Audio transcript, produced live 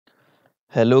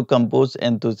Hello, Compose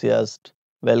enthusiast.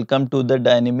 Welcome to the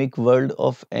dynamic world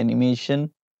of animation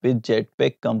with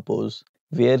Jetpack Compose,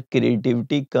 where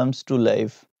creativity comes to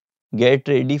life. Get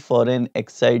ready for an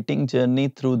exciting journey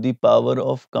through the power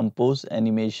of Compose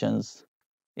animations.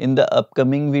 In the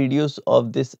upcoming videos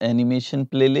of this animation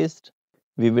playlist,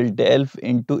 we will delve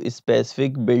into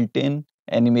specific built-in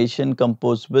animation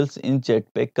composables in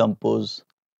Jetpack Compose.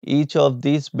 Each of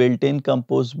these built-in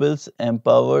composables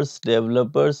empowers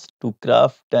developers to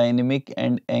craft dynamic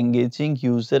and engaging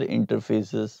user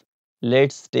interfaces.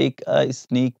 Let's take a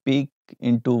sneak peek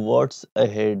into what's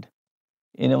ahead.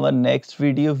 In our next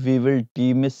video, we will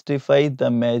demystify the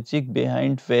magic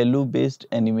behind value-based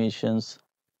animations.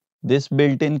 This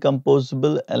built-in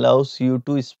composable allows you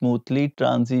to smoothly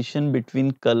transition between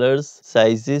colors,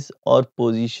 sizes, or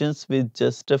positions with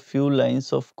just a few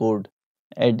lines of code,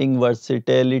 adding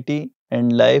versatility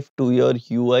and life to your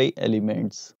UI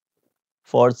elements.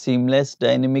 For seamless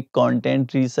dynamic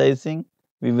content resizing,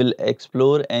 we will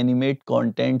explore animate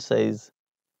content size.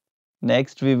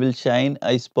 Next, we will shine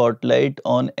a spotlight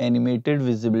on animated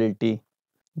visibility.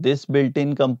 This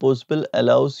built-in composable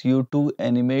allows you to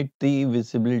animate the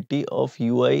visibility of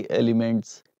UI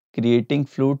elements, creating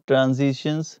fluid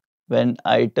transitions when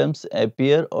items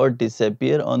appear or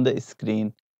disappear on the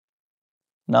screen.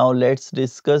 Now let's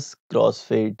discuss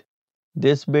crossfade.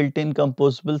 This built-in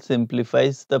composable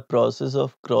simplifies the process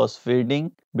of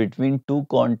crossfading between two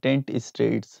content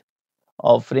states,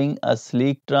 offering a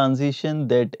sleek transition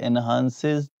that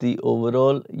enhances the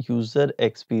overall user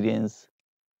experience.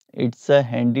 It's a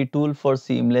handy tool for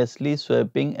seamlessly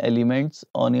swapping elements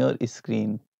on your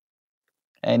screen.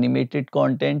 Animated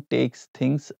content takes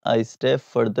things a step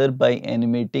further by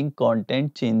animating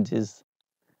content changes.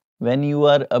 When you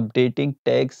are updating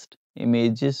text,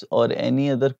 images, or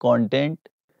any other content,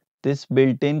 this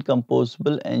built-in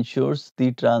composable ensures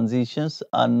the transitions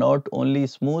are not only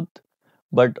smooth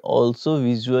but also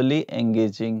visually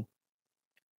engaging.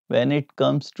 When it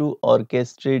comes to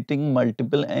orchestrating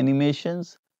multiple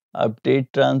animations,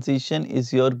 update transition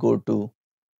is your go-to.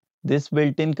 This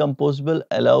built-in composable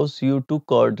allows you to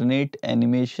coordinate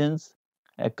animations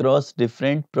across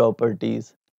different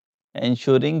properties,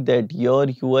 ensuring that your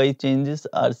UI changes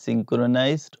are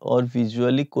synchronized or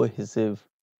visually cohesive.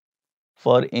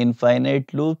 For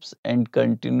infinite loops and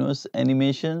continuous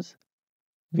animations,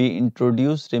 we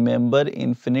introduce Remember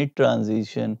Infinite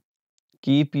Transition.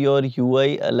 Keep your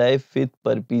UI alive with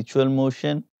perpetual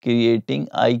motion, creating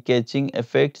eye-catching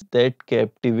effects that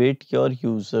captivate your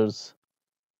users.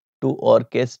 To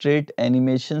orchestrate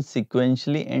animations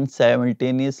sequentially and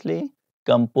simultaneously,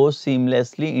 Compose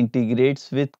seamlessly integrates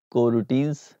with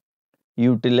coroutines.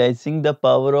 Utilizing the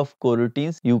power of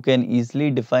coroutines, you can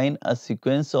easily define a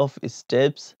sequence of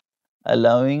steps,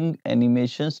 allowing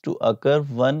animations to occur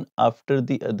one after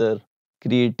the other,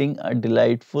 creating a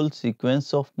delightful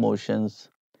sequence of motions.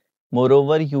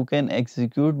 Moreover, you can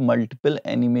execute multiple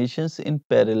animations in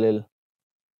parallel.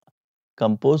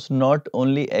 Compose not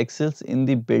only excels in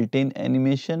the built-in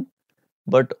animation,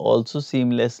 but also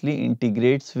seamlessly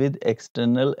integrates with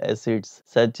external assets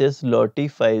such as Lottie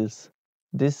files.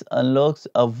 This unlocks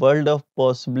a world of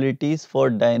possibilities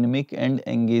for dynamic and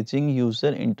engaging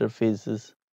user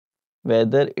interfaces.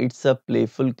 Whether it's a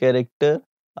playful character,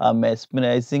 a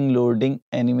mesmerizing loading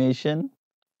animation,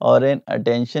 or an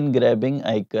attention-grabbing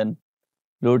icon,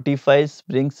 Lotify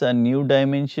brings a new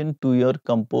dimension to your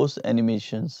Compose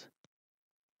animations.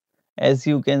 As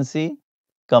you can see,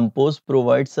 Compose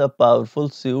provides a powerful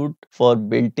suite for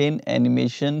built-in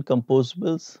animation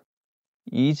composables,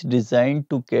 each designed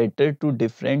to cater to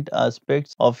different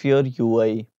aspects of your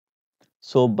UI.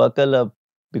 So buckle up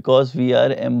because we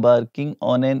are embarking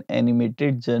on an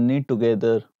animated journey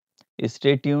together.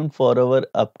 Stay tuned for our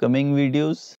upcoming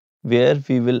videos where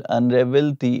we will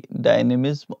unravel the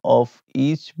dynamism of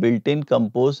each built-in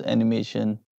Compose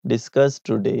animation discussed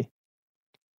today.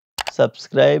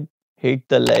 Subscribe, hit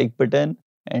the like button,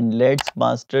 and let's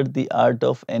master the art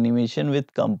of animation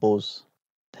with Compose.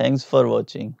 Thanks for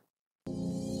watching.